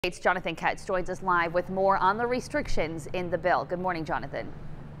Jonathan Ketz joins us live with more on the restrictions in the bill. Good morning, Jonathan.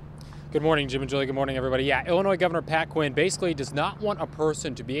 Good morning, Jim and Julie. Good morning, everybody. Yeah, Illinois Governor Pat Quinn basically does not want a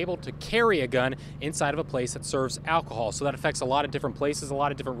person to be able to carry a gun inside of a place that serves alcohol. So that affects a lot of different places, a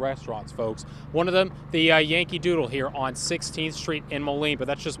lot of different restaurants, folks. One of them, the Yankee Doodle here on 16th Street in Moline, but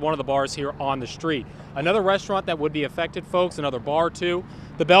that's just one of the bars here on the street. Another restaurant that would be affected, folks, another bar too,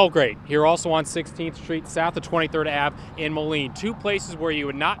 the Belgrade here also on 16th Street, south of 23rd Ave in Moline. Two places where you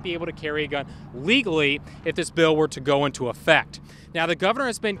would not be able to carry a gun legally if this bill were to go into effect. Now, the governor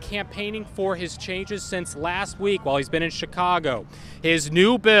has been campaigning for his changes since last week while he's been in Chicago. His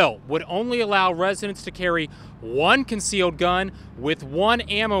new bill would only allow residents to carry one concealed gun with one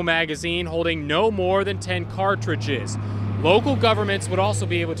ammo magazine holding no more than 10 cartridges. Local governments would also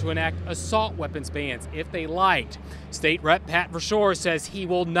be able to enact assault weapons bans if they liked. State Rep Pat Verschoor says he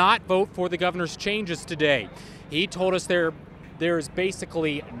will not vote for the governor's changes today. He told us there is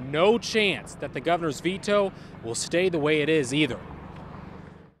basically no chance that the governor's veto will stay the way it is either.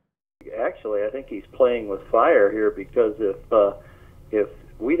 Actually, I think he's playing with fire here, because if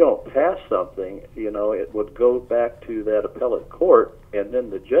we don't pass something, it would go back to that appellate court, and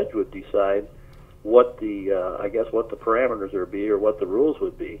then the judge would decide what the what the parameters would be or what the rules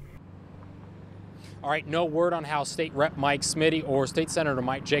would be. All right, no word on how State Rep Mike Smitty or State Senator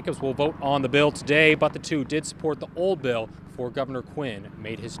Mike Jacobs will vote on the bill today, but the two did support the old bill before Governor Quinn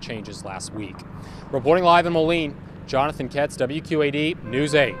made his changes last week. Reporting live in Moline, Jonathan Ketz, WQAD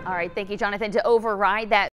News 8. All right, thank you, Jonathan. To override that